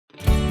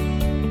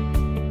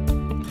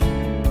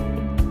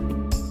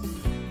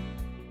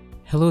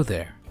Hello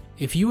there.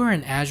 If you are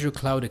an Azure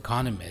Cloud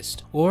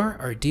economist or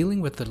are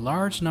dealing with a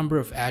large number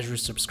of Azure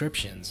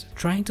subscriptions,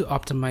 trying to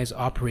optimize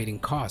operating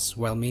costs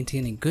while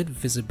maintaining good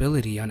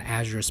visibility on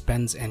Azure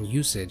spends and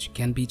usage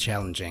can be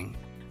challenging.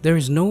 There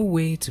is no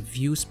way to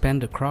view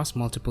spend across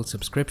multiple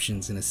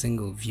subscriptions in a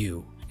single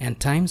view, and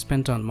time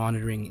spent on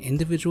monitoring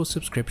individual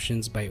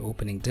subscriptions by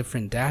opening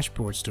different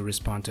dashboards to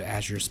respond to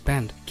Azure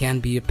spend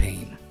can be a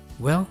pain.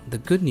 Well, the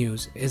good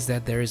news is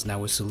that there is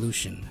now a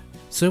solution.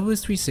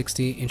 Serverless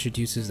 360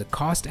 introduces the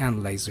Cost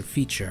Analyzer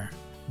feature.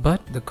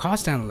 But the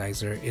Cost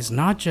Analyzer is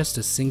not just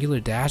a singular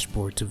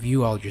dashboard to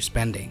view all your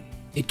spending.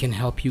 It can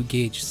help you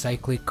gauge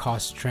cyclic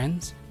cost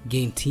trends,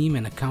 gain team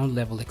and account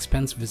level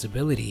expense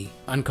visibility,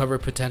 uncover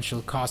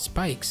potential cost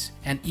spikes,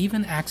 and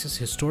even access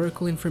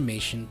historical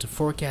information to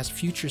forecast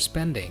future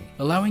spending,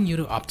 allowing you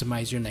to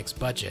optimize your next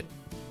budget.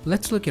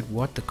 Let's look at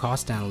what the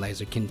Cost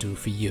Analyzer can do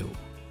for you.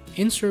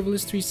 In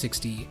Serverless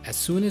 360, as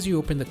soon as you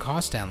open the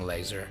Cost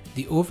Analyzer,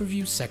 the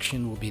Overview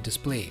section will be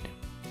displayed.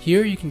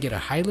 Here you can get a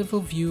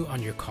high-level view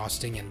on your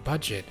costing and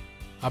budget,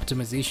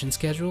 optimization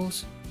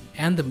schedules,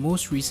 and the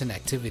most recent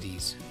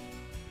activities.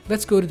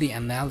 Let's go to the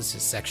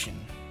Analysis section.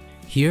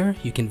 Here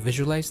you can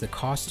visualize the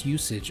cost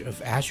usage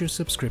of Azure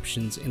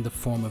subscriptions in the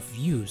form of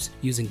views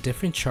using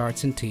different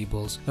charts and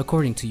tables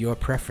according to your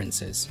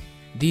preferences.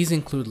 These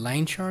include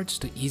line charts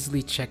to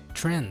easily check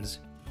trends,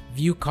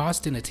 view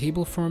cost in a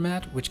table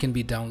format which can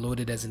be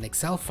downloaded as an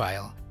Excel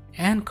file,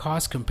 and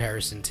cost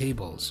comparison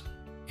tables.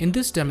 In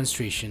this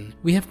demonstration,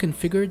 we have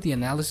configured the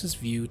analysis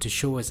view to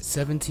show us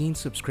 17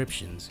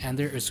 subscriptions and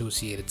their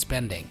associated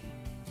spending.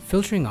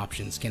 Filtering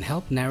options can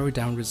help narrow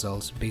down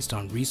results based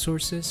on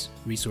resources,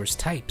 resource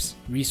types,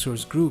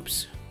 resource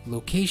groups,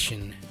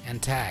 location,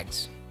 and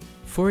tags.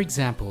 For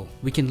example,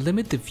 we can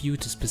limit the view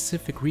to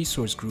specific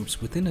resource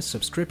groups within a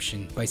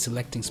subscription by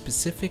selecting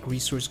specific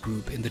resource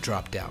group in the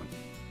drop-down.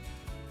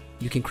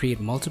 You can create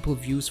multiple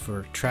views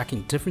for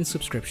tracking different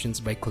subscriptions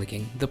by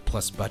clicking the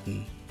plus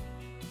button.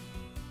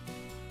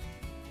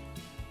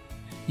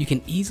 You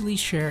can easily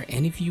share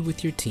any view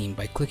with your team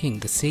by clicking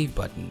the Save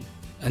button.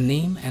 A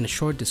name and a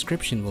short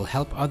description will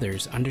help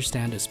others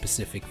understand a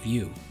specific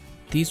view.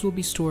 These will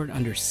be stored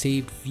under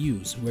Saved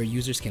Views, where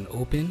users can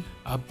open,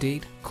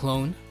 update,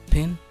 clone,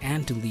 pin,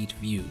 and delete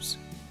views.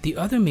 The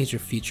other major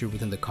feature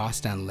within the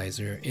Cost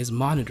Analyzer is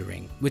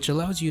monitoring, which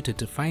allows you to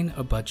define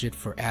a budget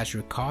for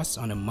Azure costs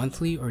on a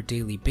monthly or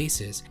daily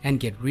basis and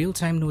get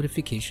real-time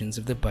notifications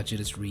if the budget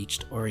is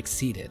reached or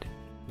exceeded.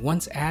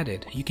 Once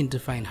added, you can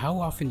define how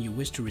often you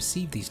wish to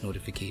receive these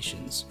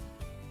notifications.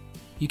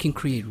 You can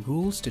create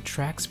rules to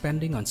track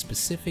spending on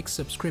specific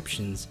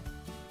subscriptions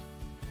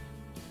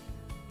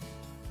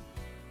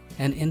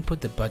and input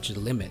the budget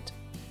limit.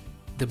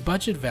 The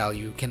budget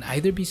value can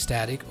either be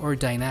static or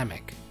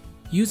dynamic.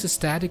 Use a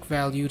static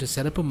value to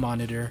set up a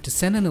monitor to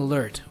send an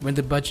alert when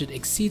the budget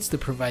exceeds the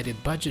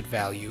provided budget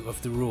value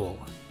of the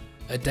rule.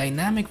 A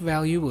dynamic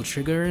value will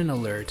trigger an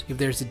alert if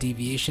there's a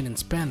deviation in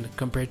spend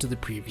compared to the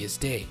previous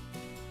day.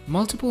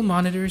 Multiple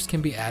monitors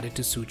can be added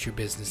to suit your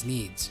business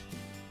needs.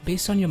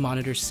 Based on your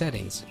monitor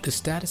settings, the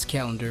status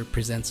calendar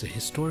presents a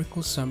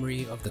historical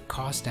summary of the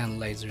Cost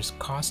Analyzer's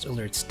cost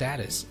alert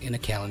status in a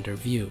calendar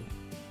view.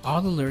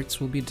 All alerts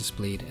will be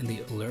displayed in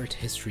the Alert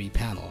History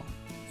panel.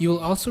 You will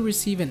also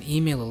receive an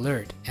email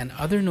alert and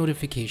other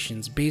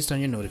notifications based on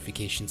your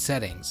notification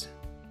settings.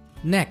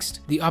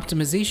 Next, the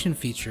optimization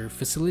feature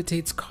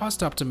facilitates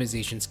cost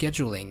optimization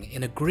scheduling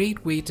in a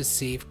great way to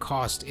save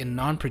cost in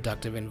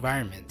non-productive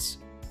environments.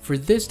 For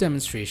this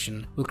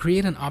demonstration, we'll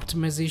create an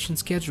optimization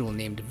schedule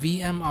named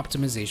VM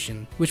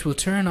Optimization, which will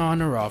turn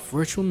on or off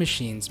virtual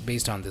machines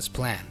based on this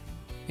plan.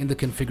 In the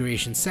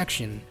configuration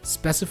section,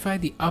 specify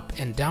the up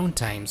and down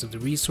times of the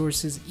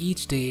resources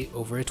each day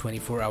over a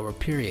 24-hour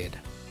period.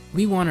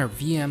 We want our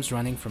VMs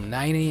running from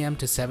 9 AM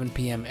to 7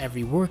 PM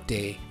every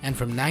workday and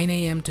from 9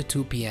 AM to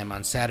 2 PM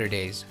on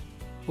Saturdays.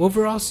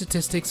 Overall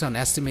statistics on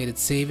estimated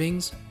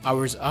savings,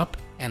 hours up,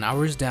 and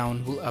hours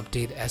down will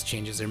update as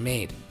changes are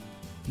made.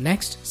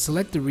 Next,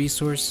 select the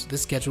resource the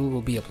schedule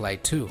will be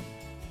applied to.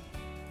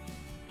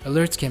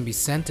 Alerts can be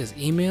sent as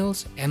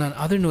emails and on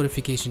other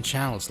notification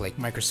channels like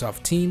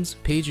Microsoft Teams,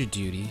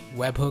 PagerDuty,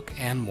 Webhook,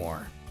 and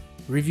more.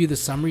 Review the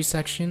summary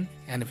section,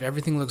 and if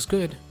everything looks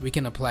good, we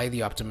can apply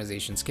the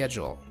optimization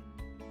schedule.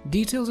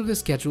 Details of the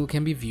schedule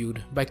can be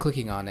viewed by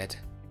clicking on it.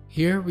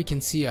 Here we can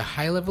see a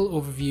high-level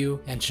overview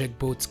and check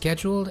both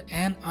scheduled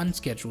and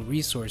unscheduled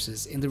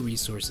resources in the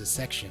Resources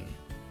section.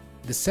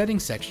 The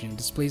Settings section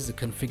displays the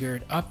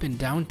configured up and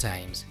down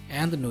times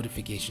and the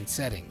notification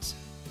settings.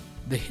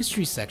 The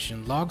History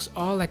section logs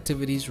all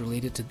activities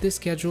related to this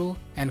schedule,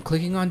 and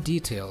clicking on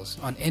Details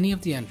on any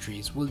of the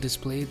entries will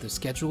display the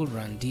schedule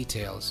run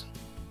details.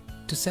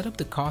 To set up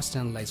the Cost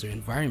Analyzer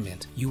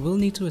environment, you will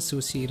need to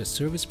associate a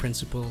service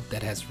principal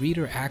that has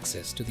reader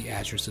access to the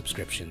Azure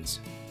subscriptions.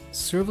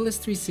 Serverless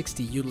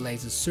 360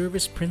 utilizes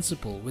service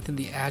principal within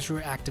the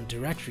Azure Active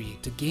Directory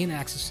to gain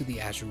access to the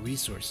Azure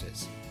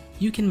resources.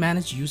 You can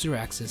manage user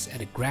access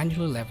at a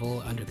granular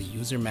level under the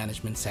User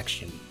Management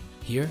section.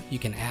 Here, you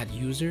can add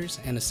users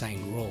and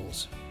assign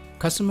roles.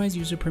 Customize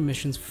user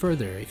permissions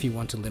further if you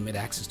want to limit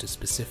access to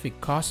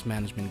specific cost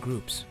management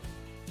groups.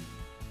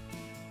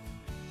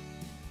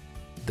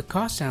 The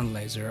Cost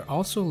Analyzer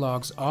also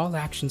logs all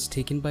actions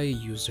taken by a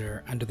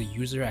user under the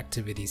User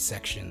Activities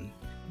section.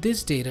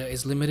 This data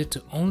is limited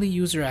to only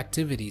user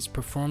activities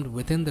performed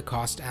within the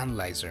Cost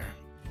Analyzer.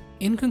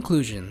 In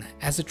conclusion,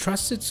 as a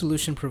trusted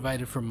solution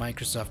provider for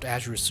Microsoft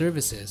Azure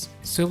services,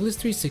 Serverless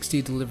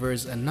 360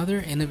 delivers another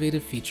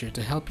innovative feature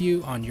to help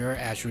you on your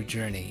Azure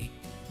journey.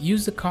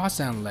 Use the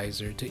Cost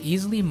Analyzer to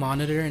easily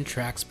monitor and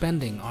track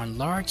spending on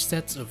large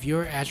sets of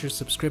your Azure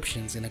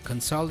subscriptions in a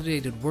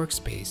consolidated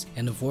workspace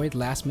and avoid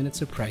last-minute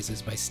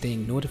surprises by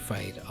staying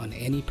notified on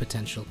any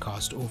potential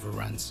cost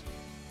overruns.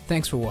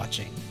 Thanks for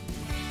watching.